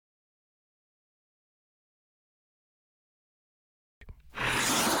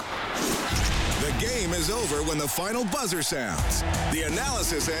game is over when the final buzzer sounds. The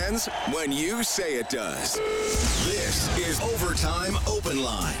analysis ends when you say it does. This is Overtime Open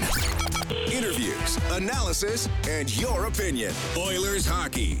Line. Interviews, analysis, and your opinion. Oilers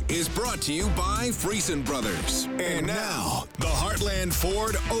hockey is brought to you by Friesen Brothers. And now, the Heartland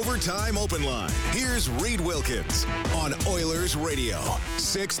Ford Overtime Open Line. Here's Reed Wilkins on Oilers Radio,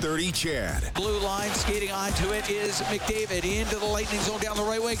 630 CHED. Blue line skating onto it is McDavid into the Lightning zone down the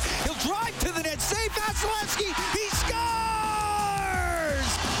right wing. He'll drive to the net, save Vasilevsky. He scores!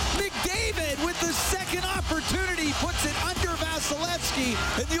 McDavid with the second opportunity puts it under Vasilevsky,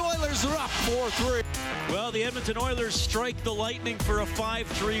 and the Oilers are up 4-3. Well, the Edmonton Oilers strike the Lightning for a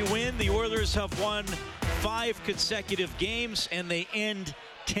 5-3 win. The Oilers have won 5 consecutive games, and they end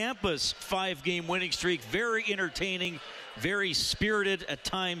Tampa's 5-game winning streak. Very entertaining, very spirited, at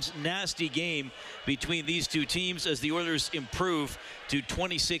times nasty game between these two teams as the Oilers improve to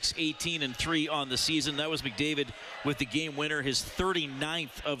 26-18-3 on the season. That was McDavid with the game winner, his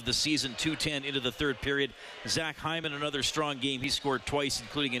 39th of the season, 2:10 into the third period. Zach Hyman, another strong game. He scored twice,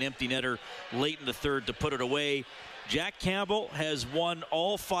 including an empty netter late in the third to put it away. Jack Campbell has won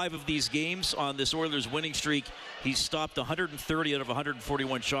all 5 of these games on this Oilers winning streak. He's stopped 130 out of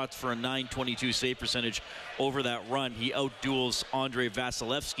 141 shots for a .922 save percentage over that run. He outduels Andrei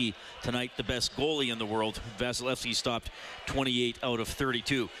Vasilevsky tonight, the best goalie in the world. Vasilevsky stopped 28 out of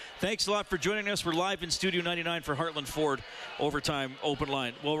 32. Thanks a lot for joining us. We're live in Studio 99 for Heartland Ford Overtime Open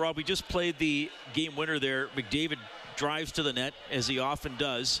Line. Well, Rob, we just played the game winner there. McDavid drives to the net, as he often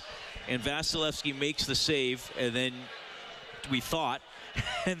does, and Vasilevsky makes the save, and then we thought,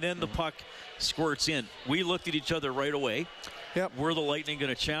 and then the puck squirts in. We looked at each other right away. Yep. Were the Lightning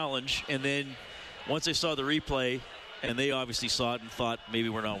going to challenge? And then once they saw the replay, and they obviously saw it and thought, maybe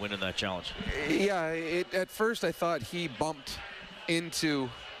we're not winning that challenge. Yeah, at first I thought he bumped into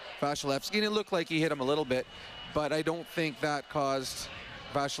Vasilevsky, and it looked like he hit him a little bit, but I don't think that caused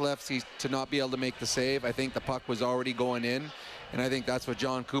Vasilevsky to not be able to make the save. I think the puck was already going in, and I think that's what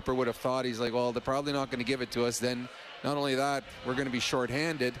John Cooper would have thought. He's like, well, they're probably not going to give it to us. Then not only that, we're going to be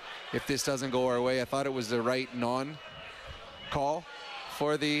shorthanded if this doesn't go our way. I thought it was the right non-call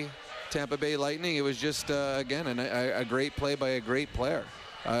for the Tampa Bay Lightning. It was just, again, a great play by a great player.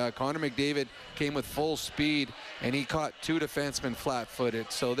 Connor McDavid came with full speed, and he caught 2 defensemen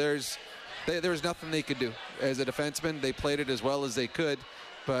flat-footed. So there was nothing they could do. As a defenseman, they played it as well as they could,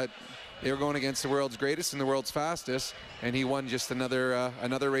 but they were going against the world's greatest and the world's fastest, and he won just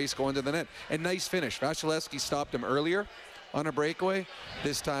another race going to the net. And nice finish. Vasilevsky stopped him earlier on a breakaway.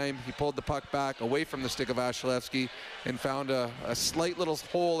 This time he pulled the puck back away from the stick of Vasilevsky and found a slight little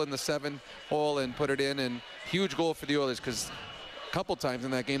hole in the 7 hole and put it in. And huge goal for the Oilers, because a couple times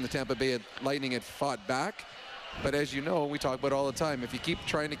in that game the Tampa Bay Lightning had fought back. But as you know, we talk about all the time, if you keep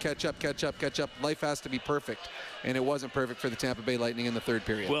trying to catch up, life has to be perfect. And it wasn't perfect for the Tampa Bay Lightning in the third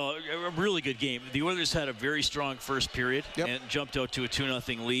period. Well, a really good game. The Oilers had a very strong first period and jumped out to a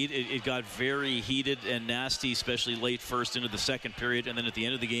 2-0 lead. It got very heated and nasty, especially late first into the second period, and then at the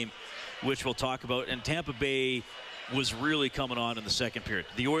end of the game, which we'll talk about. And Tampa Bay was really coming on in the second period.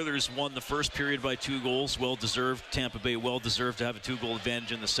 The Oilers won the first period by 2 goals, well-deserved. Tampa Bay well-deserved to have a 2-goal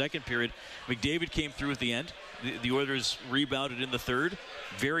advantage in the second period. McDavid came through at the end. The Oilers rebounded in the third.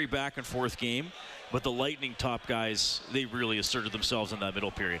 Very back-and-forth game. But the Lightning top guys, they really asserted themselves in that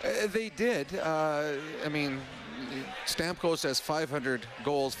middle period. They did. Stamkos has 500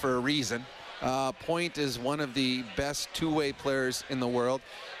 goals for a reason. Point is one of the best two-way players in the world.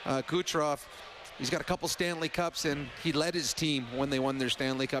 Kucherov, he's got a couple Stanley Cups, and he led his team when they won their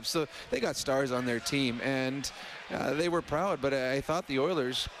Stanley Cups. So they got stars on their team, and they were proud. But I thought the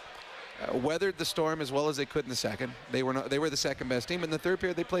Oilers weathered the storm as well as they could in the second. They were the second best team. In the third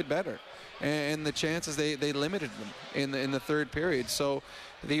period, they played better, and the chances they limited them in the third period. So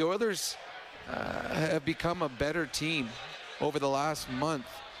the Oilers have become a better team over the last month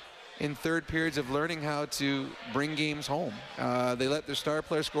in third periods of learning how to bring games home. They let their star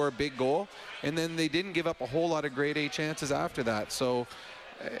player score a big goal, and then they didn't give up a whole lot of grade A chances after that. So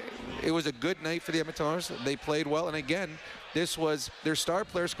it was a good night for the Edmonton Oilers. They played well, and again, this was their star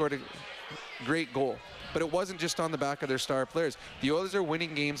player scored a great goal. But it wasn't just on the back of their star players. The Oilers are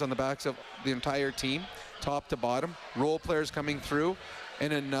winning games on the backs of the entire team, top to bottom, role players coming through,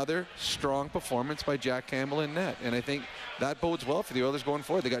 and another strong performance by Jack Campbell in net. And I think that bodes well for the Oilers going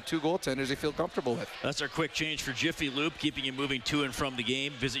forward. They got 2 goaltenders they feel comfortable with. That's our quick change for Jiffy Lube, keeping you moving to and from the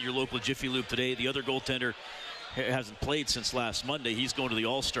game. Visit your local Jiffy Lube today. The other goaltender hasn't played since last Monday. He's going to the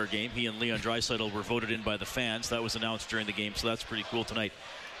All-Star game. He and Leon Draisaitl were voted in by the fans. That was announced during the game, so that's pretty cool tonight.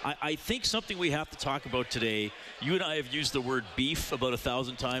 I think something we have to talk about today, you and I have used the word beef about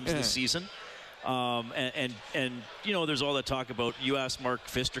 1,000 times this season. And you know, there's all that talk about, you asked Mark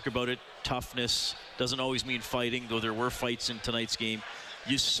Fistrick about it, toughness doesn't always mean fighting, though there were fights in tonight's game.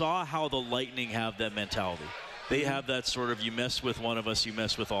 You saw how the Lightning have that mentality. They have that sort of, you mess with one of us, you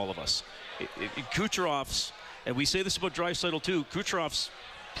mess with all of us. Kucherov's, and we say this about Draisaitl too, Kucherov's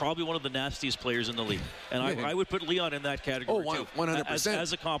probably one of the nastiest players in the league. And I would put Leon in that category too. 100%.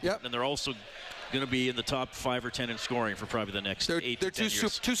 As a compliment. Yep. And they're also going to be in the top 5 or 10 in scoring for probably the next 8 to 10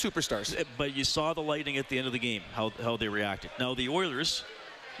 years. Two superstars. But you saw the Lightning at the end of the game, how they reacted. Now the Oilers,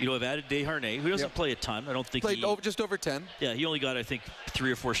 you know, have added Desharnais, who doesn't play a ton. I don't think played just over 10. Yeah, he only got, I think,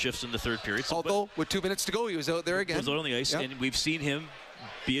 3 or 4 shifts in the third period. So, although, with 2 minutes to go, he was out there again. He was out on the ice, and we've seen him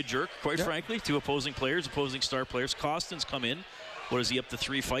be a jerk, quite frankly, to opposing players, opposing star players. Costin's come in. What is he, up to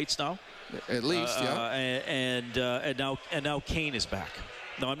 3 fights now? At least, and now Kane is back.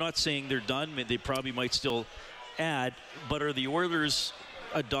 Now, I'm not saying they're done. They probably might still add, but are the Oilers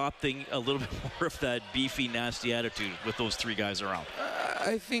adopting a little bit more of that beefy, nasty attitude with those 3 guys around?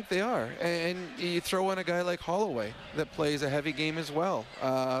 I think they are. And you throw in a guy like Holloway that plays a heavy game as well.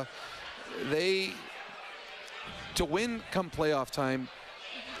 To win come playoff time,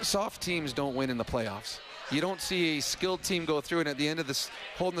 soft teams don't win in the playoffs. You don't see a skilled team go through and at the end of this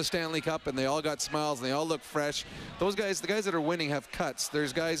holding the Stanley Cup and they all got smiles and they all look fresh. Those guys, the guys that are winning, have cuts.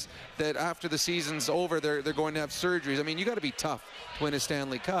 There's guys that after the season's over, they're going to have surgeries. I mean, you got to be tough to win a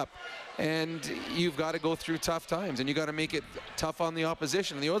Stanley Cup, and you've got to go through tough times, and you got to make it tough on the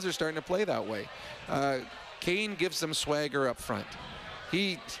opposition. And the Oilers are starting to play that way. Kane gives them swagger up front.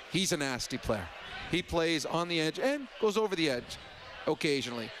 He's a nasty player. He plays on the edge and goes over the edge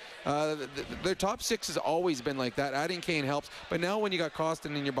occasionally. Their top 6 has always been like that. Adding Kane helps, but now when you got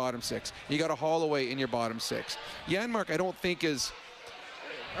Costin in your bottom 6, you got a Holloway in your bottom 6. Janmark, I don't think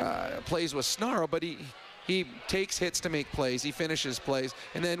plays with snarl, but he takes hits to make plays. He finishes plays,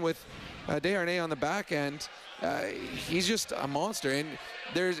 and then with Desharnais on the back end, he's just a monster. And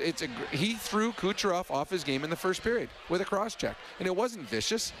he threw Kucherov off his game in the first period with a cross check, and it wasn't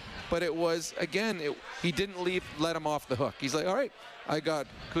vicious, but it was, again, he didn't let him off the hook. He's like, all right, I got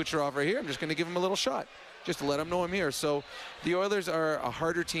Kucherov right here. I'm just going to give him a little shot just to let him know I'm here. So the Oilers are a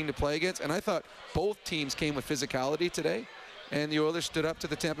harder team to play against, and I thought both teams came with physicality today, and the Oilers stood up to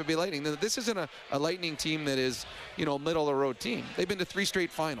the Tampa Bay Lightning. Now, this isn't a Lightning team that is, middle of the road team. They've been to 3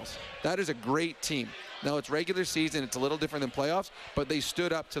 straight finals. That is a great team. Now, it's regular season. It's a little different than playoffs, but they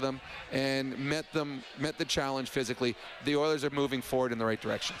stood up to them and met the challenge physically. The Oilers are moving forward in the right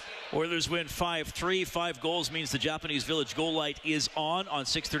direction. Oilers win 5-3. 5 goals means the Japanese Village goal light is on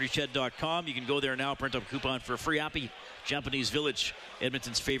 630ched.com. You can go there now, print up a coupon for a free Happy Japanese Village,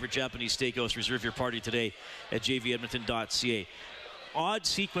 Edmonton's favorite Japanese steakhouse. Reserve your party today at jvedmonton.ca. Odd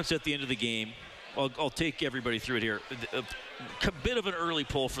sequence at the end of the game. I'll take everybody through it here. A bit of an early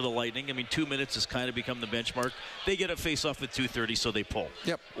pull for the Lightning. I mean, 2 minutes has kind of become the benchmark. They get a face-off with 2:30, so they pull.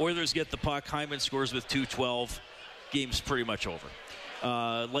 Yep. Oilers get the puck. Hyman scores with 2:12. Game's pretty much over.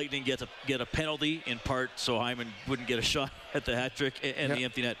 Lightning get a penalty in part, so Hyman wouldn't get a shot at the hat trick and the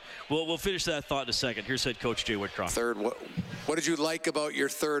empty net. We'll finish that thought in a second. Here's head coach Jay Woodcroft. Third, what did you like about your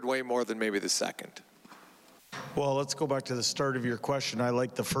third way more than maybe the second? Well, let's go back to the start of your question. I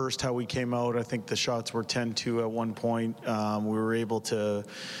liked the first, how we came out. I think the shots were 10-2 at one point. We were able to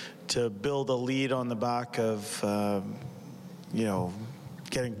build a lead on the back of,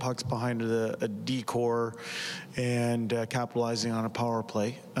 getting pucks behind a D-core and capitalizing on a power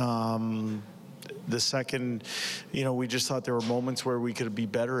play. The second, we just thought there were moments where we could be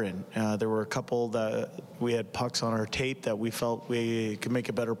better in. There were a couple that we had pucks on our tape that we felt we could make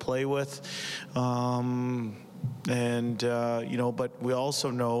a better play with. But we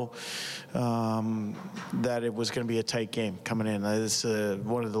also know that it was going to be a tight game coming in. This is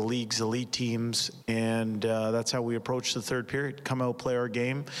one of the league's elite teams, and that's how we approached the third period. Come out, play our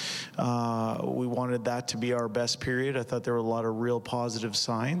game. We wanted that to be our best period. I thought there were a lot of real positive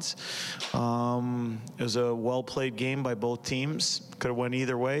signs. It was a well-played game by both teams. Could have went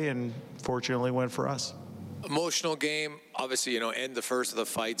either way, and fortunately went for us. Emotional game, obviously, end the first of the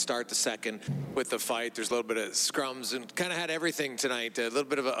fight, start the second with the fight. There's a little bit of scrums and kind of had everything tonight, a little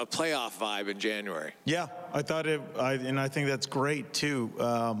bit of a playoff vibe in January. Yeah, I thought I think that's great too.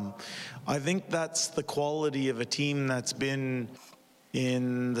 I think that's the quality of a team that's been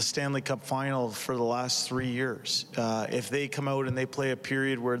in the Stanley Cup final for the last 3 years. If they come out and they play a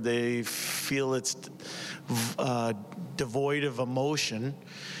period where they feel it's devoid of emotion,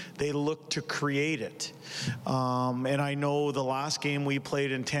 they look to create it. And I know the last game we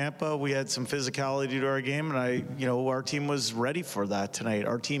played in Tampa, we had some physicality to our game, and our team was ready for that tonight.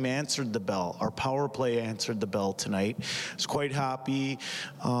 Our team answered the bell. Our power play answered the bell tonight. I was quite happy,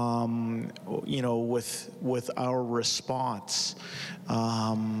 with our response.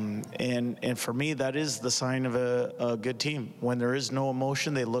 And for me, that is the sign of a good team. When there is no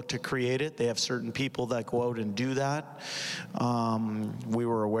emotion, they look to create it. They have certain people that go out and do that. We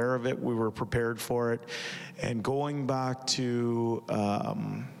were aware of it. We were prepared for it. And going back to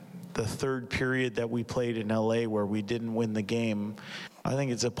the third period that we played in LA where we didn't win the game, I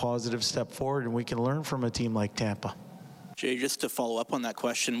think it's a positive step forward, and we can learn from a team like Tampa. Jay, just to follow up on that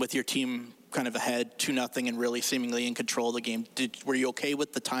question, with your team kind of ahead 2-0 and really seemingly in control of the game, were you okay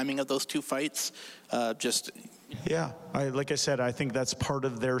with the timing of those two fights? Yeah, like I said, I think that's part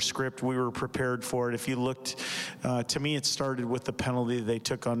of their script. We were prepared for it. If you looked, to me, it started with the penalty they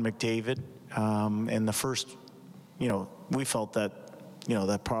took on McDavid. And the first, we felt that,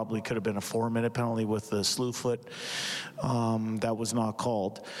 that probably could have been a 4-minute penalty with the slew foot. That was not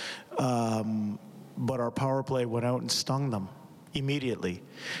called. But our power play went out and stung them immediately.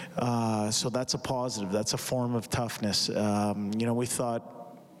 So that's a positive. That's a form of toughness. We thought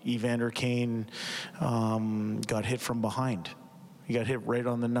Evander Kane got hit from behind. He got hit right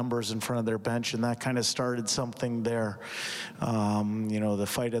on the numbers in front of their bench, and that kind of started something there. The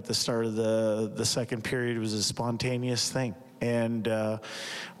fight at the start of the second period was a spontaneous thing. And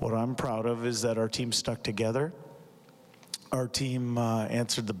what I'm proud of is that our team stuck together. Our team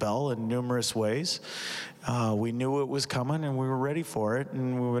answered the bell in numerous ways. We knew it was coming, and we were ready for it,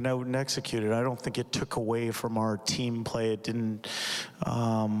 and we went out and executed. I don't think it took away from our team play. It didn't,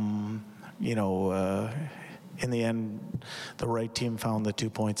 in the end, the right team found the 2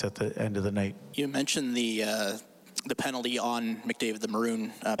 points at the end of the night. You mentioned the penalty on McDavid, the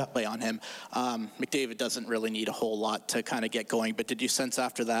maroon play on him. McDavid doesn't really need a whole lot to kind of get going, but did you sense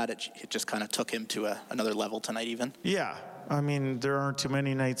after that it just kind of took him to another level tonight even? Yeah. I mean, there aren't too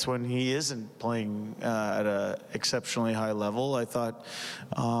many nights when he isn't playing at an exceptionally high level. I thought,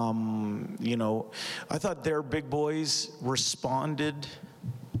 I thought their big boys responded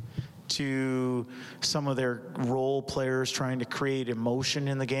to some of their role players trying to create emotion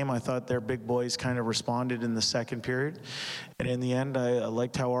in the game. I thought their big boys kind of responded in the second period. And in the end, I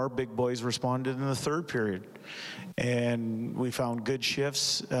liked how our big boys responded in the third period. And we found good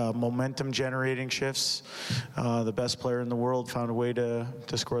shifts, momentum generating shifts. The best player in the world found a way to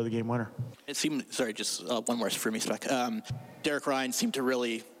score the game winner. It seemed, just one more for me, Spec. Derek Ryan seemed to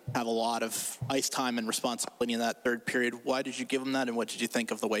really have a lot of ice time and responsibility in that third period. Why did you give him that, and what did you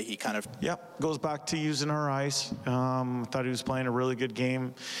think of the way he kind of... Yeah, goes back to using our eyes. Thought he was playing a really good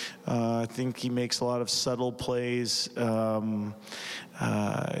game. I think he makes a lot of subtle plays.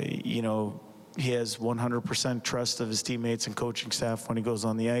 He has 100% trust of his teammates and coaching staff when he goes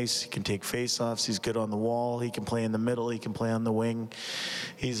on the ice. He can take face-offs. He's good on the wall. He can play in the middle. He can play on the wing.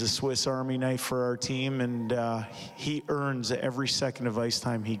 He's a Swiss Army knife for our team, and he earns every second of ice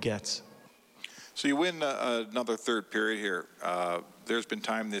time he gets. So you win another third period here. There's been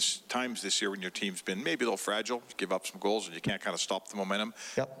times this year when your team's been maybe a little fragile, you give up some goals, and you can't kind of stop the momentum.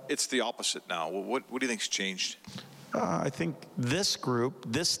 Yep. It's the opposite now. What do you think's changed? I think this group,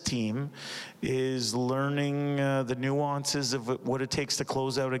 this team, is learning the nuances of what it takes to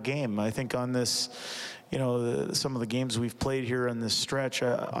close out a game. I think on this, some of the games we've played here on this stretch,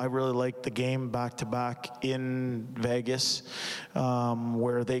 I really like the game back-to-back in Vegas,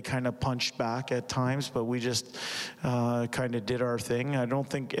 where they kind of punched back at times, but we just kind of did our thing. I don't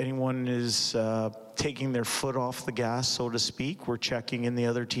think anyone is taking their foot off the gas, so to speak. We're checking in the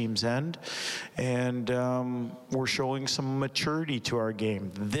other team's end, and we're showing some maturity to our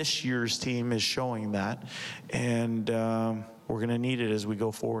game. This year's team is showing that, and we're going to need it as we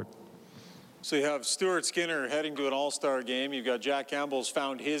go forward. So you have Stuart Skinner heading to an all-star game. You've got Jack Campbell's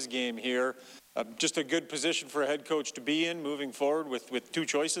found his game here. Just a good position for a head coach to be in moving forward with two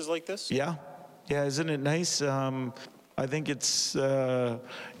choices like this? Yeah, isn't it nice? I think it's,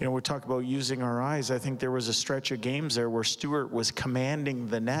 we talk about using our eyes. I think there was a stretch of games there where Stuart was commanding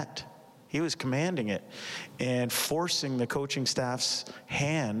the net. He was commanding it and forcing the coaching staff's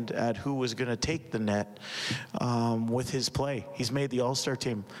hand at who was going to take the net with his play. He's made the all-star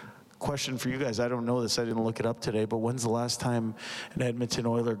team. Question for you guys, I don't know this, I didn't look it up today, but when's the last time an Edmonton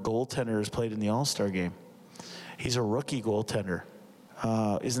Oilers goaltender has played in the All-Star game? He's a rookie goaltender.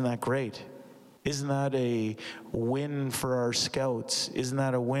 Isn't that great? Isn't that a win for our scouts? Isn't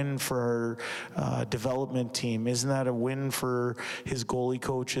that a win for our development team? Isn't that a win for his goalie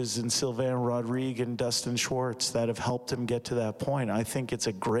coaches and Sylvain Rodrigue and Dustin Schwartz that have helped him get to that point? I think it's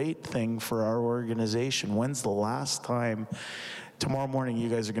a great thing for our organization. When's the last time? Tomorrow morning, you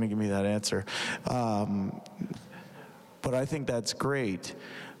guys are going to give me that answer. But I think that's great.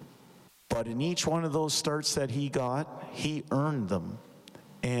 But in each one of those starts that he got, he earned them.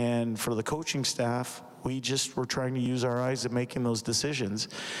 And for the coaching staff, we just were trying to use our eyes at making those decisions.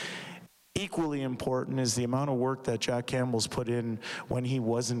 Equally important is the amount of work that Jack Campbell's put in when he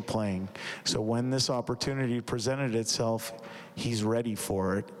wasn't playing. So when this opportunity presented itself, he's ready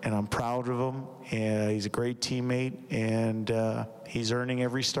for it. And I'm proud of him. And he's a great teammate, and he's earning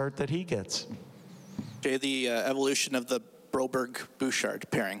every start that he gets. Jay, the evolution of the Broberg-Bouchard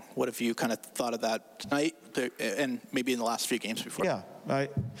pairing, what have you kind of thought of that tonight and maybe in the last few games before? Yeah, I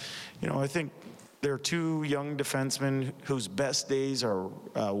think there are two young defensemen whose best days are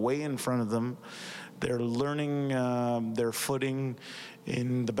way in front of them. They're learning their footing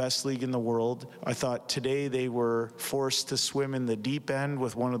in the best league in the world. I thought today they were forced to swim in the deep end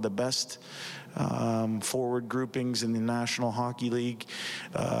with one of the best forward groupings in the National Hockey League,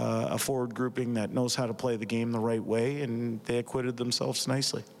 a forward grouping that knows how to play the game the right way, and they acquitted themselves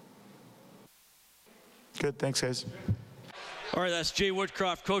nicely. Good, thanks, guys. All right, that's Jay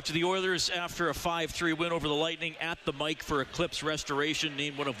Woodcroft, coach of the Oilers, after a 5-3 win over the Lightning at the mic for Eclipse Restoration,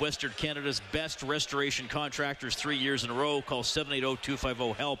 named one of Western Canada's best restoration contractors 3 years in a row. Call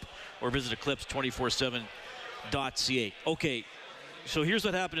 780-250-HELP or visit eclipse247.ca. Okay, so here's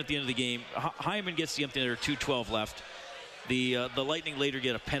what happened at the end of the game. Hyman gets the empty netter, 2:12 left. The Lightning later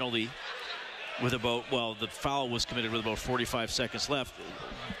get a penalty with the foul was committed with about 45 seconds left.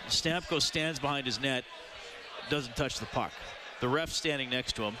 Stamkos stands behind his net, doesn't touch the puck. The ref standing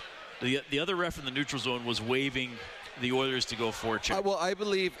next to him. The other ref in the neutral zone was waving the Oilers to go forecheck. Well, I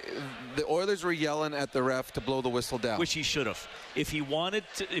believe the Oilers were yelling at the ref to blow the whistle down, which he should have. If he wanted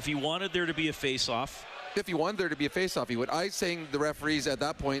there to be a face-off. If he wanted there to be a face-off, he would. I saying the referees at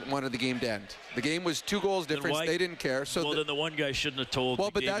that point wanted the game to end. The game was 2 goals difference. They didn't care. So then the one guy shouldn't have told. Well,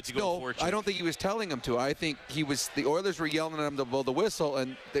 but that's I don't think he was telling him to. I think the Oilers were yelling at him to blow the whistle,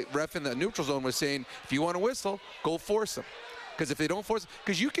 and the ref in the neutral zone was saying, if you want to whistle, go force them. Because if they don't force,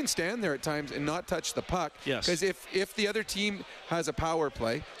 because you can stand there at times and not touch the puck. Yes. Because if the other team has a power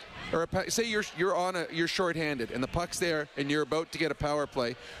play, or say you're shorthanded and the puck's there and you're about to get a power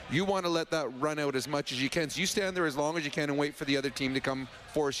play, you want to let that run out as much as you can. So you stand there as long as you can and wait for the other team to come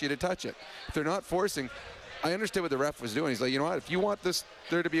force you to touch it. If they're not forcing, I understood what the ref was doing. He's like, you know what? If you want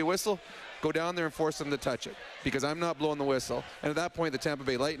there to be a whistle, go down there and force them to touch it, because I'm not blowing the whistle. And at that point, the Tampa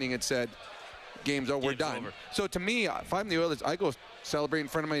Bay Lightning had said, game's over, we're done. Over. So to me, if I'm the Oilers, I go celebrate in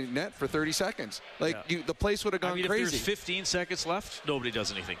front of my net for 30 seconds. The place would have gone crazy. If there's 15 seconds left, nobody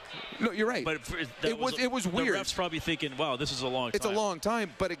does anything. No, you're right. But it was weird. The ref's probably thinking, wow, this is a long time. It's a long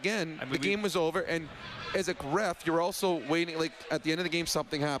time. But again, the game was over. And as a ref, you're also waiting, at the end of the game,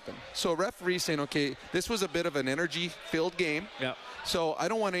 something happened. So a referee saying, okay, this was a bit of an energy-filled game. Yeah. So I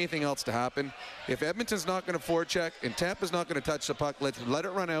don't want anything else to happen. If Edmonton's not going to forecheck and Tampa's not going to touch the puck, let's let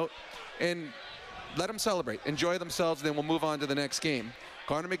it run out and let them celebrate, enjoy themselves, and then we'll move on to the next game.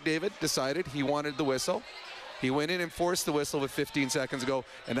 Connor McDavid decided he wanted the whistle. He went in and forced the whistle with 15 seconds ago,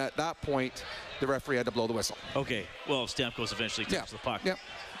 and at that point, the referee had to blow the whistle. Okay, well, Stamkos eventually touched the puck. Yeah.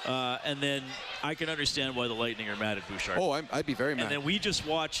 And then I can understand why the Lightning are mad at Bouchard. Oh, I'd be very mad. And then we just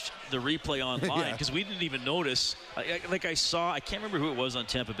watched the replay online because we didn't even notice. I can't remember who it was on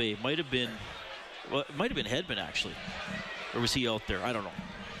Tampa Bay. It might have been Hedman, actually. Or was he out there? I don't know.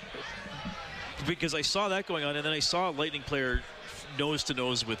 Because I saw that going on, and then I saw a Lightning player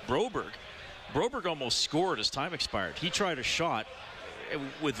nose-to-nose with Broberg. Broberg almost scored as time expired. He tried a shot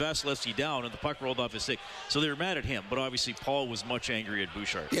with Vasilevsky down, and the puck rolled off his stick. So they were mad at him, but obviously Paul was much angry at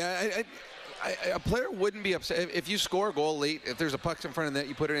Bouchard. Yeah, a player wouldn't be upset. If you score a goal late, if there's a puck in front of the net,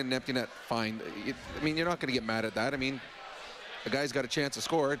 you put it in an empty net, fine. You're not going to get mad at that. A guy's got a chance to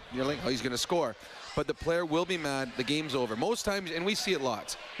score. You're like, oh, he's going to score. But the player will be mad. The game's over. Most times, and we see it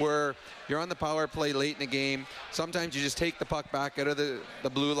lots, where you're on the power play late in the game. Sometimes you just take the puck back out of the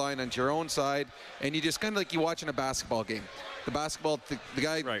blue line onto your own side, and you just kind of like you watching a basketball game. The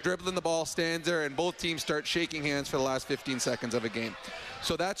guy dribbling the ball stands there, and both teams start shaking hands for the last 15 seconds of a game.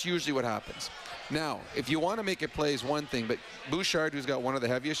 So that's usually what happens. Now, if you want to make it play is one thing, but Bouchard, who's got one of the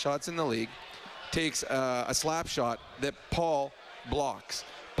heaviest shots in the league, takes a slap shot that Paul blocks.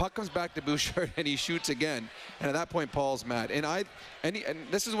 Puck comes back to Bouchard and he shoots again, and at that point Paul's mad. And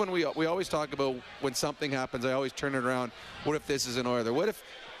this is when we always talk about when something happens. I always turn it around. What if this is an Oiler? What if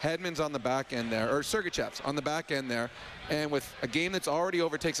Hedman's on the back end there, or Sergachev's on the back end there, and with a game that's already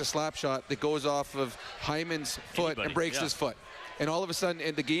over, takes a slap shot that goes off of Hyman's foot and breaks his foot. And all of a sudden,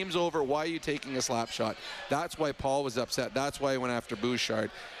 and the game's over, why are you taking a slap shot? That's why Paul was upset. That's why he went after Bouchard.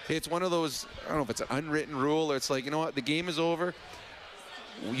 It's one of those, I don't know if it's an unwritten rule or it's like, you know what, the game is over.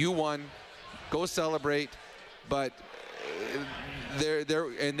 You won. Go celebrate. But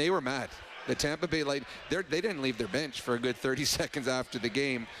they were mad. The Tampa Bay Lightning, they didn't leave their bench for a good 30 seconds after the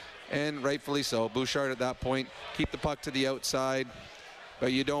game, and rightfully so. Bouchard at that point, keep the puck to the outside,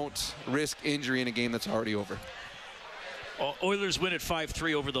 but you don't risk injury in a game that's already over. Oilers win at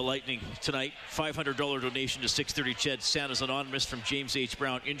 5-3 over the Lightning tonight. $500 donation to 630 CHED. Santa's Anonymous from James H.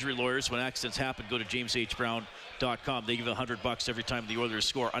 Brown Injury Lawyers. When accidents happen, go to jameshbrown.com. They give $100 every time the Oilers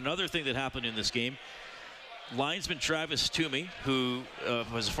score. Another thing that happened in this game, linesman Travis Toomey, who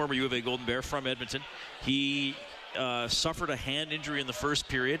was a former U of A Golden Bear from Edmonton, he suffered a hand injury in the first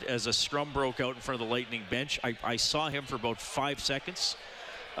period as a scrum broke out in front of the Lightning bench. I saw him for about 5 seconds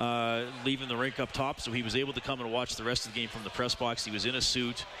leaving the rink up top, so he was able to come and watch the rest of the game from the press box. He was in a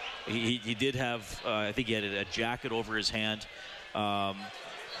suit. He did have, I think he had a jacket over his hand.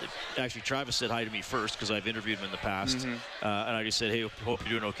 Actually, Travis said hi to me first because I've interviewed him in the past. And I just said, hey, hope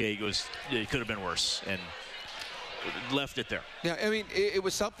you're doing okay. He goes, it could have been worse. And left it there. Yeah, I mean, it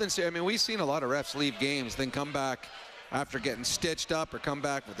was something. I mean, we've seen a lot of refs leave games, then come back after getting stitched up or come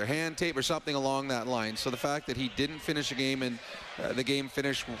back with their hand tape or something along that line. So the fact that he didn't finish a game and the game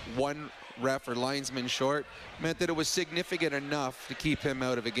finished one ref or linesman short meant that it was significant enough to keep him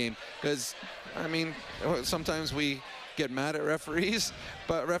out of a game. Because, I mean, sometimes we get mad at referees,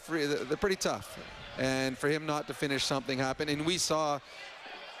 but they're pretty tough. And for him not to finish something happened, and we saw,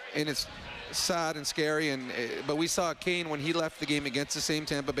 and it's sad and scary, but we saw Kane when he left the game against the same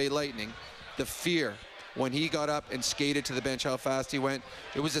Tampa Bay Lightning, the fear when he got up and skated to the bench, how fast he went.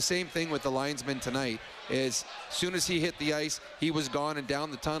 It was the same thing with the linesman tonight. As soon as he hit the ice, he was gone and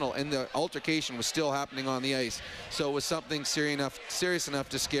down the tunnel, and the altercation was still happening on the ice. So it was something serious enough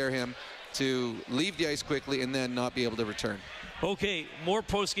to scare him to leave the ice quickly and then not be able to return. Okay, more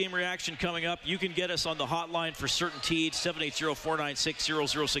post-game reaction coming up. You can get us on the hotline for CertainTeed,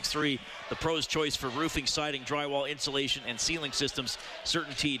 780-496-0063. The pro's choice for roofing, siding, drywall, insulation, and ceiling systems.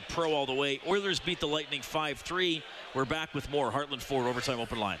 CertainTeed, pro all the way. Oilers beat the Lightning 5-3. We're back with more Heartland Ford Overtime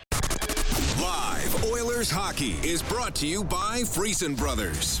Open Line. Live Oilers hockey is brought to you by Friesen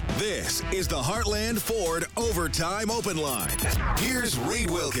Brothers. This is the Heartland Ford Overtime Open Line. Here's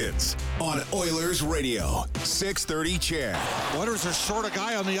Reed Wilkins on Oilers Radio, 630 CHED. Oilers are short a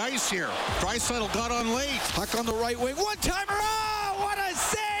guy on the ice here. Draisaitl got on late. Puck on the right wing. One-timer. Oh, what a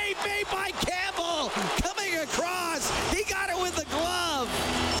save made by Campbell. Coming across. He got it with the glove.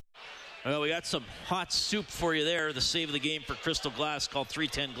 Well, we got some hot soup for you there. The save of the game for Crystal Glass, called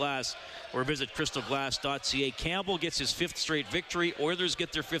 310 Glass, or visit crystalglass.ca. Campbell gets his 5th straight victory. Oilers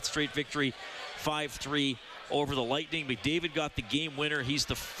get their 5th straight victory, 5-3 over the Lightning. McDavid got the game winner. He's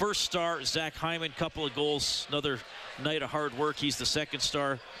the first star. Zach Hyman, couple of goals. Another night of hard work. He's the 2nd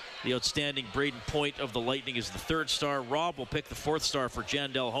star. The outstanding Braden Point of the Lightning is the 3rd star. Rob will pick the 4th star for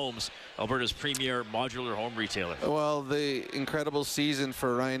Jandel Homes, Alberta's premier modular home retailer. Well, the incredible season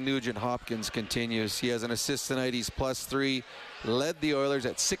for Ryan Nugent-Hopkins continues. He has an assist tonight. He's +3. Led the Oilers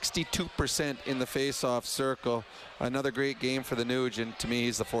at 62% in the face-off circle. Another great game for the Nugent. To me,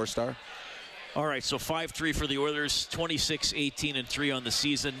 he's the 4-star. All right, so 5-3 for the Oilers, 26-18-3 on the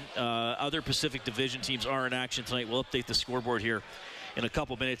season. Other Pacific Division teams are in action tonight. We'll update the scoreboard here in a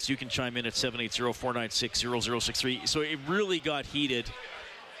couple minutes. You can chime in at 780-496-0063. So it really got heated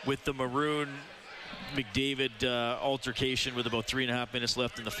with the Maroon McDavid altercation with about 3.5 minutes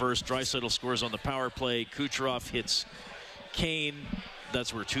left in the first. Draisaitl scores on the power play. Kucherov hits Kane.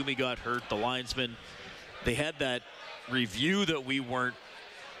 That's where Toomey got hurt, the linesman. They had that review that we weren't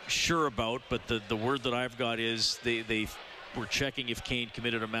sure about, but the word that I've got is they were checking if Kane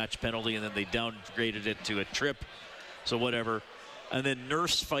committed a match penalty, and then they downgraded it to a trip. So whatever. And then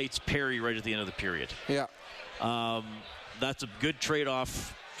Nurse fights Perry right at the end of the period. Yeah. That's a good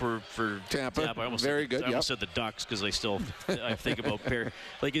trade-off for Tampa. I almost Very said, good. I almost said the Ducks because I think about Perry.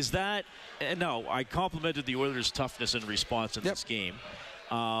 Like, is that? No, I complimented the Oilers' toughness and response in this game.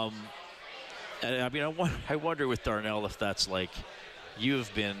 I mean, I wonder with Darnell if that's like,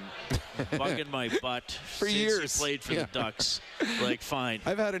 you've been bugging my butt for since years. You played for the Ducks. Like, fine.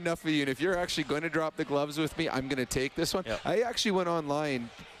 I've had enough of you, and if you're actually going to drop the gloves with me, I'm going to take this one. Yep. I actually went online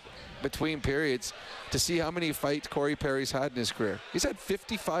between periods to see how many fights Corey Perry's had in his career. He's had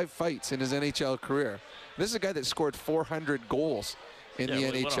 55 fights in his NHL career. This is a guy that scored 400 goals in the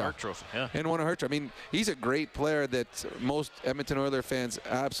NHL. Won a Hart Trophy. Yeah. And won a Hart Trophy. I mean, he's a great player that most Edmonton Oilers fans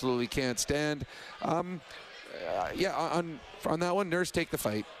absolutely can't stand. On that one, Nurse, take the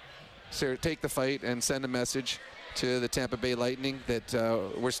fight. Sarah, take the fight and send a message to the Tampa Bay Lightning that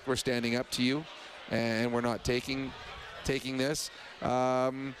we're standing up to you, and we're not taking this. In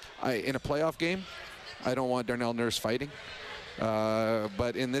a playoff game, I don't want Darnell Nurse fighting.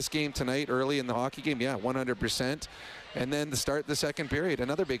 But in this game tonight, early in the hockey game, 100%. And then to start the second period,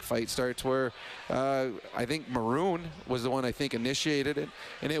 another big fight starts where I think Maroon was the one I think initiated it.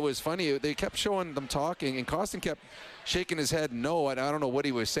 And it was funny. They kept showing them talking, and Costin kept shaking his head no. I don't know what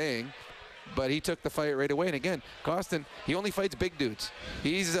he was saying. But he took the fight right away. And again, Costin, he only fights big dudes.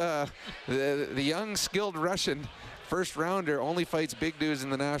 He's the young, skilled Russian first rounder, only fights big dudes in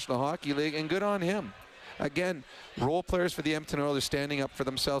the National Hockey League, and good on him. Again, role players for the Edmonton Oilers standing up for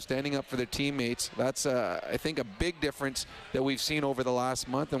themselves, standing up for their teammates. That's, I think, a big difference that we've seen over the last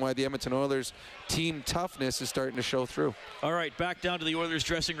month, and why the Edmonton Oilers team toughness is starting to show through. All right, back down to the Oilers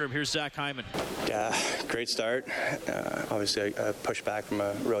dressing room. Here's Zach Hyman. Yeah, great start. Obviously, a push back from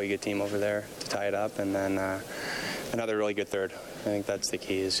a really good team over there to tie it up, and then another really good third. I think that's the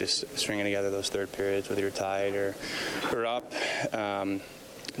key, is just stringing together those third periods, whether you're tied or up.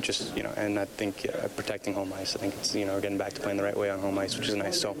 And I think protecting home ice. I think it's, we're getting back to playing the right way on home ice, which is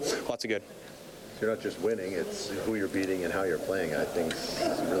nice. So lots of good. You're not just winning, it's who you're beating and how you're playing. I think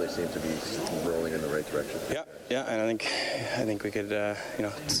it really seems to be rolling in the right direction. Yeah, and I think we could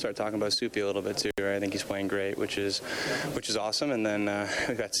start talking about Soupy a little bit too. Right? I think he's playing great, which is awesome. And then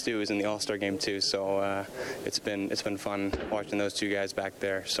we got Stu who's in the All-Star game too. So it's been fun watching those two guys back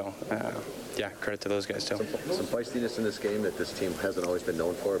there. So credit to those guys too. Some feistiness in this game that this team hasn't always been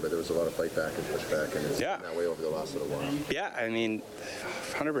known for, but there was a lot of fight back and push back, and it's been that way over the last little while. Yeah, I mean,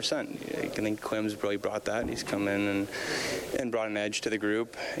 100%. I think Clem's really brought that. He's come in and brought an edge to the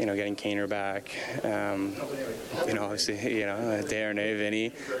group. Getting Kaner back. Obviously, Darnay,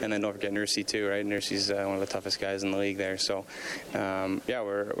 Vinny, and then don't forget Nursey too, right? Nursey's one of the toughest guys in the league there. So,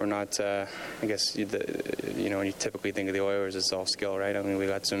 we're not. I guess when you typically think of the Oilers, it's all skill, right? I mean, we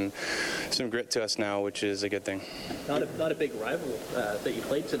got some grit to us now, which is a good thing. Not a big rival that you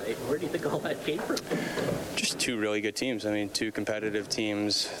played tonight. Where do you think all that came from? Just two really good teams. I mean, two competitive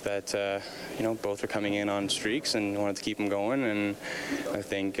teams that both were coming in on streaks and wanted to keep them going. And I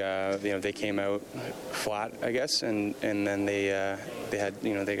think they came out flat, I guess, and then they had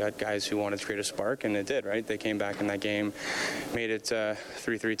they got guys who wanted to create a spark, and it did, right? They came back in that game, made it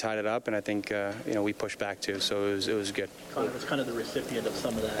 3-3, tied it up, and I think we pushed back too, so it was good. Connor was kind of the recipient of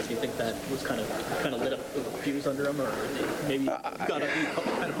some of that. Do you think that was kind of lit up a fuse under him, or maybe you kind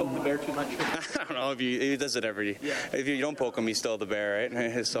of poked the bear too much? I don't know. He does it every. Yeah. If you don't poke him, he's still the bear,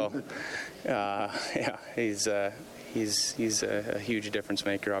 right? So, he's a huge difference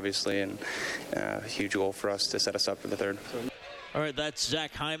maker, obviously, and a huge goal for us to set us up for the third. All right, that's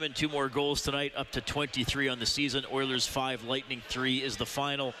Zach Hyman. 2 more goals tonight, up to 23 on the season. Oilers 5, Lightning 3 is the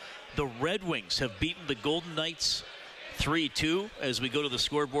final. The Red Wings have beaten the Golden Knights 3-2 as we go to the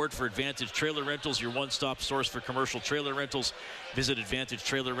scoreboard for Advantage Trailer Rentals, your one-stop source for commercial trailer rentals. Visit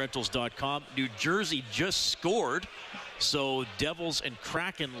AdvantageTrailerRentals.com. New Jersey just scored, so Devils and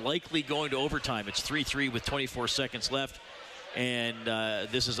Kraken likely going to overtime. It's 3-3 with 24 seconds left. And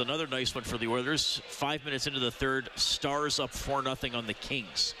this is another nice one for the Oilers. 5 minutes into the third, Stars up 4-0 on the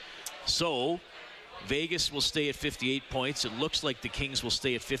Kings. So Vegas will stay at 58 points. It looks like the Kings will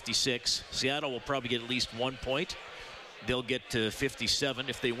stay at 56. Seattle will probably get at least 1 point. They'll get to 57.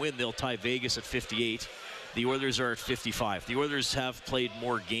 If they win, they'll tie Vegas at 58. The Oilers are at 55. The Oilers have played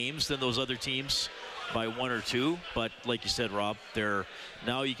more games than those other teams by 1 or 2. But like you said, Rob,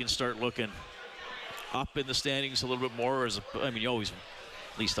 now you can start looking up in the standings a little bit more. You always,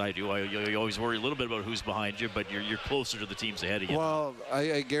 at least I do, you always worry a little bit about who's behind you, but you're closer to the teams ahead of you. Well,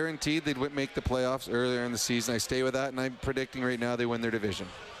 I guaranteed they'd make the playoffs earlier in the season. I stay with that, and I'm predicting right now they win their division.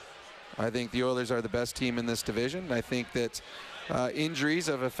 I think the Oilers are the best team in this division. I think that injuries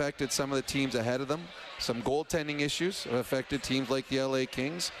have affected some of the teams ahead of them. Some goaltending issues have affected teams like the LA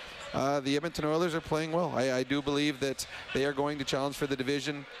Kings. The Edmonton Oilers are playing well. I do believe that they are going to challenge for the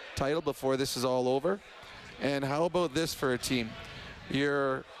division title before this is all over. And how about this for a team?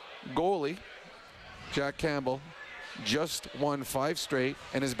 Your goalie, Jack Campbell, just won 5 straight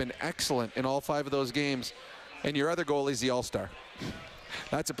and has been excellent in all 5 of those games. And your other goalie is the All-Star.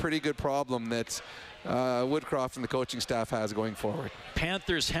 That's a pretty good problem that Woodcroft and the coaching staff has going forward.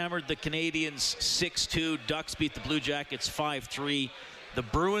 Panthers hammered the Canadians 6-2. Ducks beat the Blue Jackets 5-3. The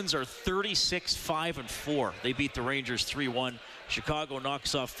Bruins are 36-5-4. They beat the Rangers 3-1. Chicago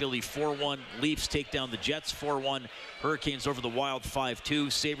knocks off Philly 4-1. Leafs take down the Jets 4-1. Hurricanes over the Wild 5-2.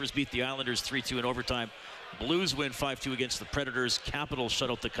 Sabres beat the Islanders 3-2 in overtime. Blues win 5-2 against the Predators. Capitals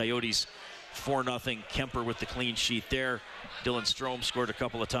shut out the Coyotes 4-0. Kemper with the clean sheet there. Dylan Strome scored a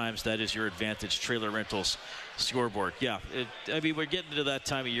couple of times. That is your advantage. Trailer Rentals scoreboard. Yeah, we're getting to that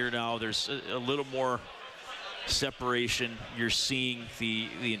time of year now. There's a little more separation. You're seeing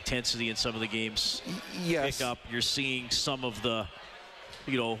the intensity in some of the games pick up. You're seeing some of the,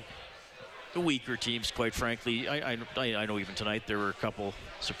 the weaker teams, quite frankly. I know even tonight there were a couple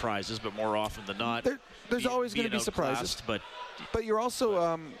surprises, but more often than not, there's always going to be surprises. But you're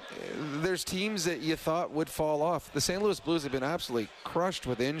also there's teams that you thought would fall off. The St. Louis Blues have been absolutely crushed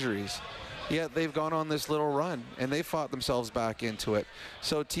with injuries, yet they've gone on this little run and they fought themselves back into it.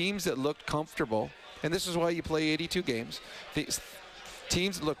 So teams that looked comfortable, and this is why you play 82 games. These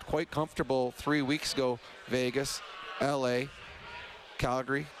teams that looked quite comfortable 3 weeks ago, Vegas, LA,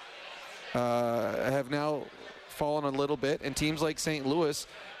 Calgary, have now fallen a little bit. And teams like St. Louis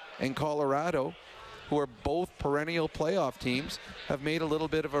and Colorado, who are both perennial playoff teams, have made a little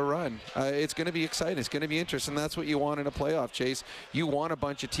bit of a run. It's going to be exciting. It's going to be interesting. That's what you want in a playoff, Chase. You want a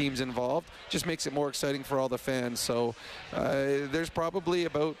bunch of teams involved. Just makes it more exciting for all the fans. So there's probably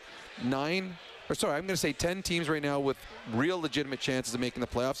about 10 teams right now with real legitimate chances of making the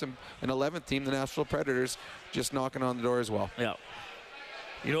playoffs, and an 11th team, the Nashville Predators, just knocking on the door as well. Yeah.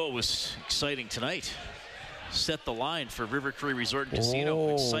 You know what was exciting tonight? Set the line for River Cree Resort and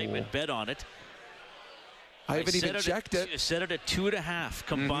Casino. Excitement bet on it. I haven't even checked it. Set it at 2.5.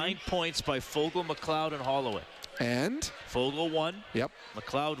 Combined points by Fogle, McLeod, and Holloway. And? Fogle won. Yep.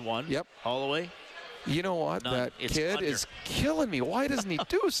 McLeod won. Yep. Holloway. You know what? None. That It's kid under. is killing me. Why doesn't he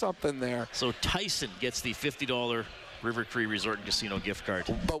do something there? So Tyson gets the $50 River Cree Resort and Casino gift card.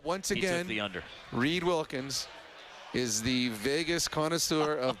 But once He again, took the under. Reed Wilkins is the Vegas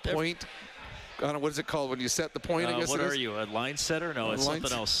connoisseur of point. I don't know, what is it called when you set the point? I guess what it are is? you, a line setter? No, it's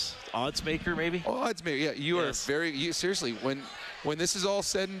something else. Odds maker, maybe? Oh, odds maker. Yeah, you are seriously, when this is all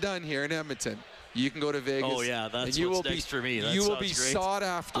said and done here in Edmonton, you can go to Vegas. Oh, yeah, that's and you what's will next for me. That you will sounds be great. sought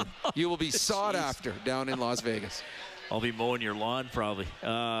after. You will be sought after down in Las Vegas. I'll be mowing your lawn probably.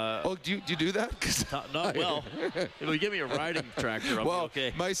 Do you do that? Not well. It'll give me a riding tractor. I'll be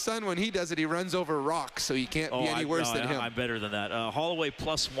okay. My son, when he does it, he runs over rocks, so you can't be any worse than him. I'm better than that. Holloway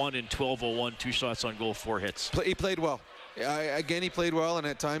 +1 in 12:01, 2 shots on goal, 4 hits. He played well. He played well, and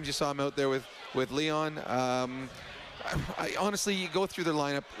at times you saw him out there with Leon. I honestly, you go through the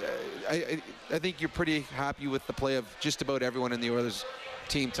lineup. I think you're pretty happy with the play of just about everyone in the Oilers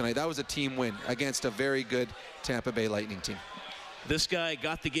team tonight. That was a team win against a very good Tampa Bay Lightning team. This guy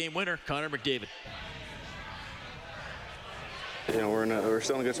got the game winner, Connor McDavid. We're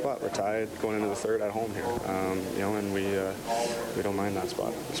still in a good spot. We're tied going into the third at home here, and we don't mind that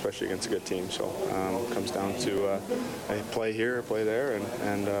spot, especially against a good team. So it comes down to a play here, a play there,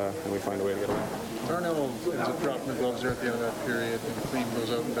 and we find a way to get away. Darnell ends up dropping the gloves there at the end of that period, and McLean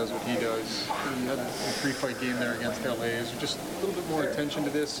goes out and does what he does. You had a 3-fight game there against LA. Is there just a little bit more attention to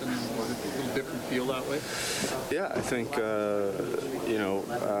this, and a little different feel that way? Yeah, I think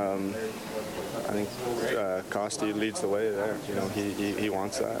Costi leads the way there. He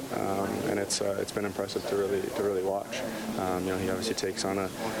wants that, and it's been impressive to really watch. He obviously takes on a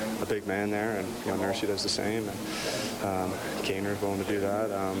big man there, and Nursey does the same, and Kaner's willing to do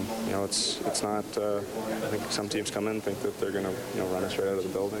that. It's not. I think some teams come in and think that they're going to run us right out of the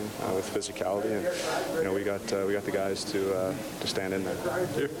building with physicality, and we got the guys to stand in there.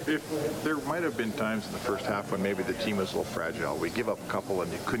 If there might have been times in the first half when maybe the team was a little fragile, we give up a couple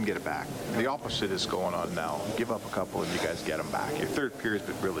and you couldn't get it back. The opposite is going on now. Give up a couple and you guys get them back. Your third period's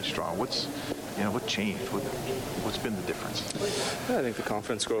been really strong. What changed? What's been the difference? I think the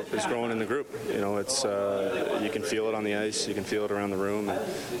confidence is growing in the group. It's you can feel it on the ice. You can feel it around the room.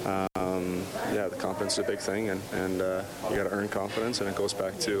 And, the confidence is a big thing, and you got to earn confidence, and it goes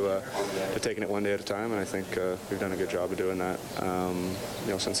back to taking it one day at a time. And I think we've done a good job of doing that.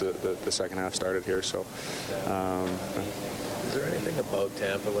 Since the second half started here. So. Is there anything about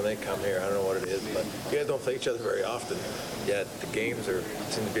Tampa when they come here? I don't know what it is, but you guys don't play each other very often, yet the games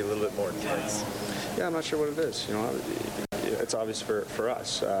seem to be a little bit more intense. Yeah, I'm not sure what it is. It's obvious for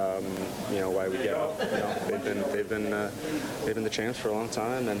us. Why we get up. They've been the champs for a long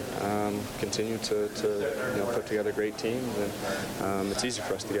time, and continue to put together great teams. And it's easy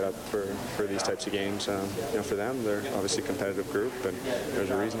for us to get up for these types of games. For them, they're obviously a competitive group, and there's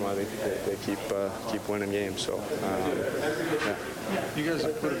a reason why they keep winning games. So. You You guys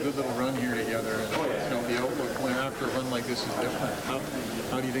have put a good little run here together, and the outlook when after a run like this is different.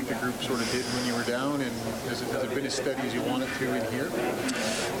 How do you think the group sort of did when you were down, and has it been as steady as you want it to in here?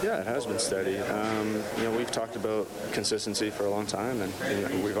 Yeah, it has been steady. We've talked about consistency for a long time, and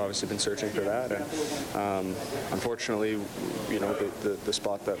we've obviously been searching for that. And unfortunately, the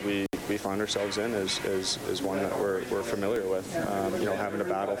spot that we find ourselves in is one that we're familiar with. Having to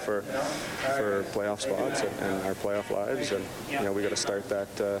battle for playoff spots and our playoff lives, and we got to start that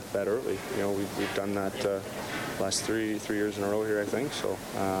early. We've done that last three years in a row here, I think. So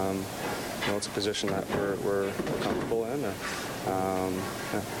it's a position that we're comfortable in. Yeah.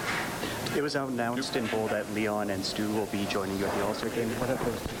 It was announced in bold that Leon and Stu will be joining you at the All-Star game. What have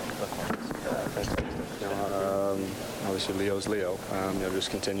obviously, Leo's Leo.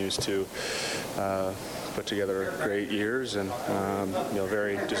 Just continues to put together great years and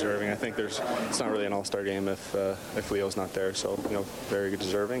very deserving. I think it's not really an all-star game if Leo's not there. So very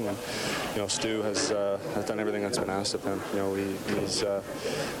deserving, and Stu has done everything that's been asked of him. He's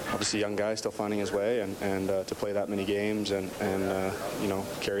obviously a young guy still finding his way, and to play that many games and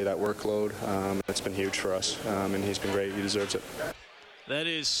carry that workload, it's been huge for us, and he's been great. He deserves it. That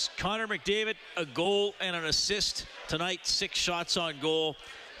is Connor McDavid, a goal and an assist tonight, 6 shots on goal.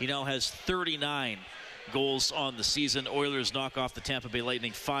 He now has 39 goals on the season. Oilers knock off the Tampa Bay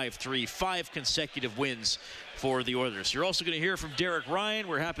Lightning 5-3, 5 consecutive wins for the Oilers. You're also going to hear from Derek Ryan.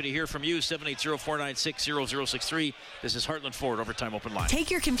 We're happy to hear from you, 780-496-0063. This is Heartland Ford Overtime Open Line. Take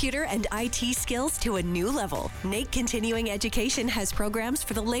your computer and IT skills to a new level. NAIT Continuing Education has programs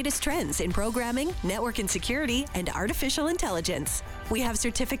for the latest trends in programming, network and security, and artificial intelligence. We have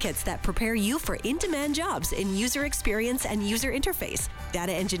certificates that prepare you for in-demand jobs in user experience and user interface,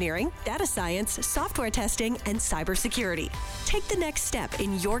 data engineering, data science, software testing, and cybersecurity. Take the next step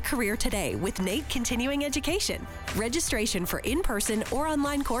in your career today with NAIT Continuing Education. Registration for in-person or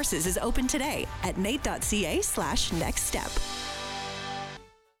online courses is open today at nait.ca/nextstep.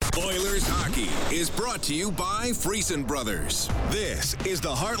 Oilers Hockey is brought to you by Friesen Brothers. This is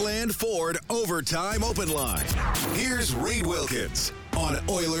the Heartland Ford Overtime Open Line. Here's Reed Wilkins on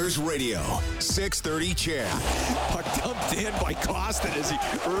Oilers Radio, 630 CHED. Puck dumped in by Kostin as he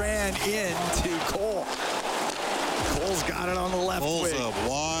ran into Cole. Cole's got it on the left wing. Cole's a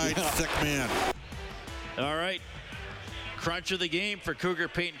wide, thick man. All right. Crunch of the game for Cougar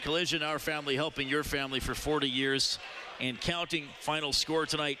Paint and Collision, our family helping your family for 40 years and counting. Final score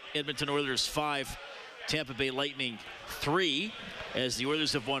tonight, Edmonton Oilers 5, Tampa Bay Lightning 3, as the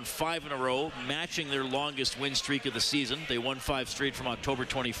Oilers have won 5 in a row, matching their longest win streak of the season. They won 5 straight from October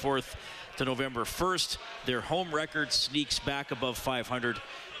 24th to November 1st. Their home record sneaks back above 500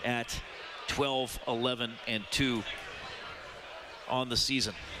 at 12-11-2 on the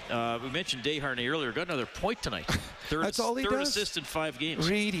season. We mentioned Desharnais earlier. Got another point tonight. That's all he does. Third assist in 5 games.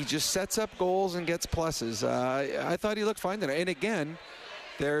 Reed, he just sets up goals and gets pluses. I thought he looked fine tonight. And again,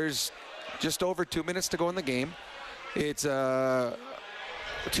 there's just over 2 minutes to go in the game. It's a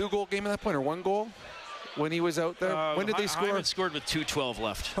 2-goal game at that point, or 1 goal when he was out there. When did they score? Hyman scored with 2:12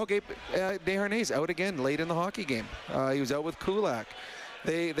 left. Okay, Desharnais out again late in the hockey game. He was out with Kulak.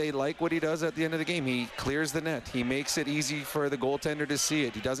 They like what he does at the end of the game. He clears the net. He makes it easy for the goaltender to see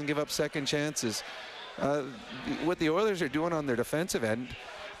it. He doesn't give up second chances. What the Oilers are doing on their defensive end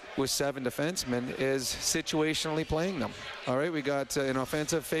with 7 defensemen is situationally playing them. All right, we got an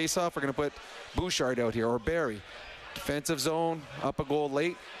offensive face-off. We're going to put Bouchard out here, or Barry. Defensive zone, up a goal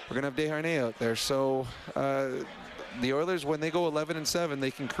late. We're going to have Desharnais out there. So the Oilers, when they go 11-7,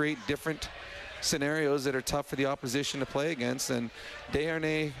 they can create different scenarios that are tough for the opposition to play against, and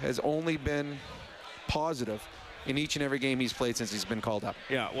Desharnais has only been positive in each and every game he's played since he's been called up.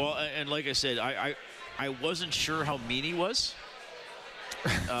 Yeah, well, and like I said, I wasn't sure how mean he was,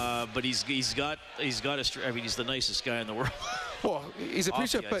 but he's got he's the nicest guy in the world. Well, he's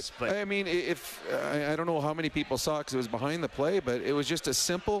appreciative, but I mean, if I don't know how many people saw it because it was behind the play, but it was just a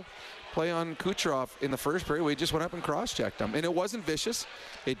simple play on Kucherov in the first period. We just went up and cross-checked him, and it wasn't vicious.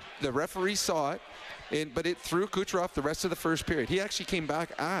 The referee saw it, but it threw Kucherov the rest of the first period. He actually came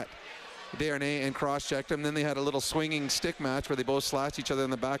back at Desharnais and cross-checked him. Then they had a little swinging stick match where they both slashed each other in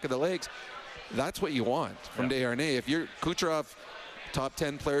the back of the legs. That's what you want from Desharnais. If you're Kucherov, top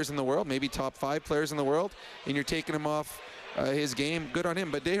 10 players in the world, maybe top 5 players in the world, and you're taking him off his game, good on him.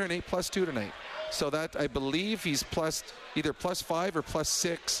 But Desharnais +2 tonight. So that, I believe he's either +5 or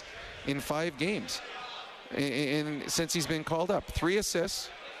 +6 in 5 games. And since he's been called up, 3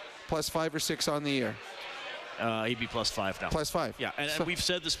 assists, +5 or 6 on the year. He'd be +5 now. +5. Yeah, and we've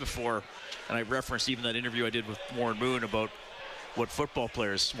said this before, and I referenced even that interview I did with Warren Moon about what football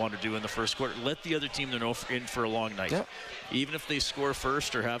players want to do in the first quarter. Let the other team know in for a long night. Yep. Even if they score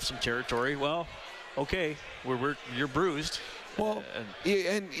first or have some territory, well, okay, you're bruised. Well,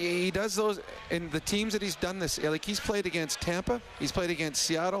 he does those, and the teams that he's done this, like he's played against Tampa, he's played against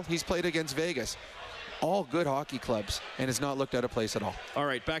Seattle, he's played against Vegas. All good hockey clubs, and has not looked out of place at all. All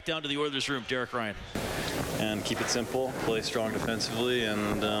right, back down to the Oilers room, Derek Ryan. And keep it simple, play strong defensively,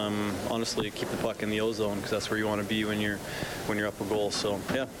 and honestly keep the puck in the O-zone, because that's where you want to be when you're up a goal. So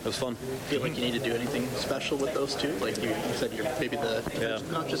yeah, it was fun. Feel like you need to do anything special with those two? Like you said, you're maybe the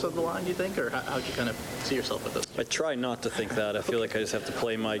conscious of the line, you think, or how'd you kind of see yourself with those two? I try not to think that. I feel like I just have to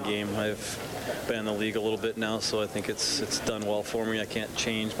play my game. I've been in the league a little bit now, so I think it's done well for me. I can't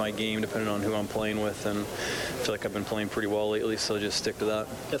change my game depending on who I'm playing with, and I feel like I've been playing pretty well lately, so just stick to that.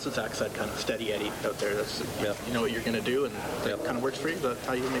 That's what Zach said, kind of steady Eddie out there. That's you know what you're going to do, and that kind of works for you. That's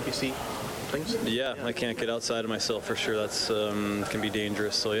how you maybe see things. Yeah, I can't get outside of myself for sure. That's can be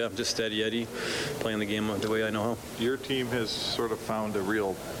dangerous. So yeah, just steady Eddie, playing the game the way I know how. Your team has sort of found a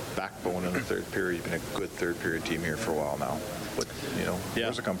real backbone in the third period. You've been a good third period team here for a while now. But,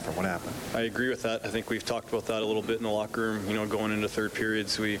 where's it come from? What happened? I agree with that. I think we've talked about that a little bit in the locker room. Going into third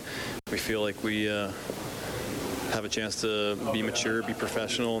periods, we feel like we have a chance to be mature, be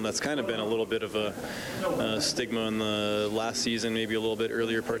professional, and that's kind of been a little bit of a stigma in the last season, maybe a little bit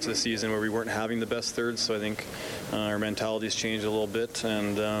earlier parts of the season where we weren't having the best thirds. So I think our mentality's changed a little bit,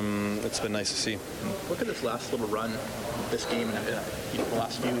 and it's been nice to see. Look at this last little run, this game, and the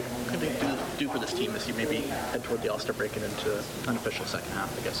last few. What can they do for this team as you maybe head toward the All-Star break and into unofficial second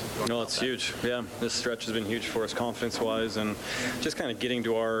half, I guess? No, it's huge. Yeah, this stretch has been huge for us confidence-wise, and just kind of getting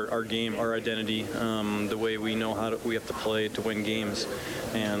to our game, our identity, the way we know we have to play to win games.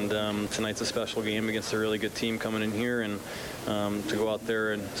 And tonight's a special game against a really good team coming in here, and to go out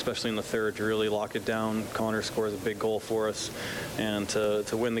there, and especially in the third, to really lock it down. Connor scores a big goal for us, and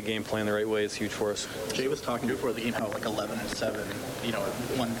to win the game playing the right way is huge for us. Jay was talking before the game how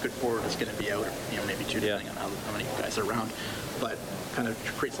 11-7, one good forward is going to be out, maybe two, depending on how many guys are around, but kind of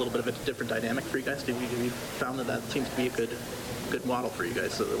creates a little bit of a different dynamic for you guys. Have you found that seems to be a good model for you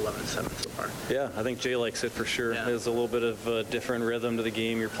guys, so 11-7 so far? Yeah, I think Jay likes it for sure. Yeah. There's a little bit of a different rhythm to the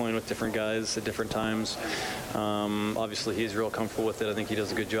game. You're playing with different guys at different times. Obviously, he's real comfortable with it. I think he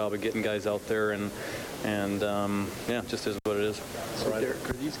does a good job of getting guys out there, and just is what it is. So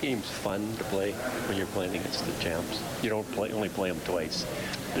are these games fun to play when you're playing against the champs? You don't only play them twice.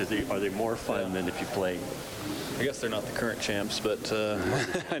 Are they more fun than if you play? I guess they're not the current champs, but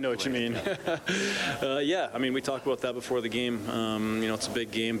I know what you mean. Yeah, I mean, we talked about that before the game. It's a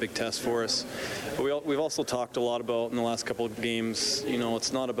big game, big test for us. But we've also talked a lot about in the last couple of games,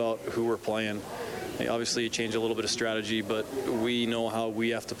 it's not about who we're playing. Obviously, you change a little bit of strategy, but we know how we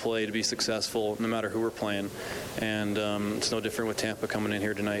have to play to be successful no matter who we're playing. And it's no different with Tampa coming in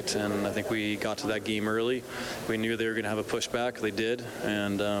here tonight. And I think we got to that game early. We knew they were going to have a pushback. They did.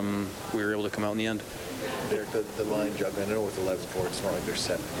 And we were able to come out in the end. Derek, the line jump, I know with 11-4, it's not like they're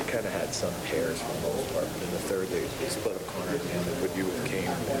set. You kind of had some pairs for the most part, but in the third, they split up Connor and they put you with Kane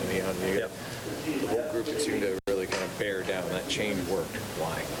and Leon. The whole group seemed to really kind of bear down. That change worked.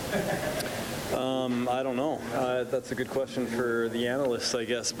 Why? I don't know. That's a good question for the analysts, I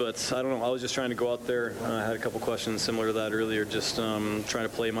guess, but I don't know. I was just trying to go out there. I had a couple questions similar to that earlier, just trying to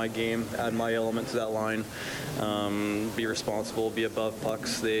play my game, add my element to that line, be responsible, be above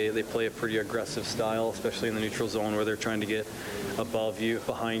pucks. They play a pretty aggressive style, especially in the neutral zone where they're trying to get above you,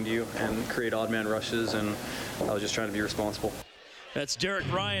 behind you, and create odd man rushes, and I was just trying to be responsible. That's Derek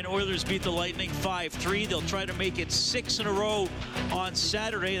Ryan. Oilers beat the Lightning 5-3. They'll try to make it 6 in a row on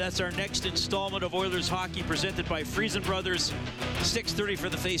Saturday. That's our next installment of Oilers hockey presented by Friesen Brothers. 6:30 for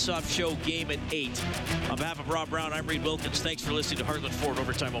the face-off show, game at 8. On behalf of Rob Brown, I'm Reed Wilkins. Thanks for listening to Heartland Ford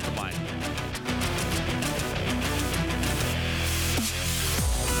Overtime Open Line.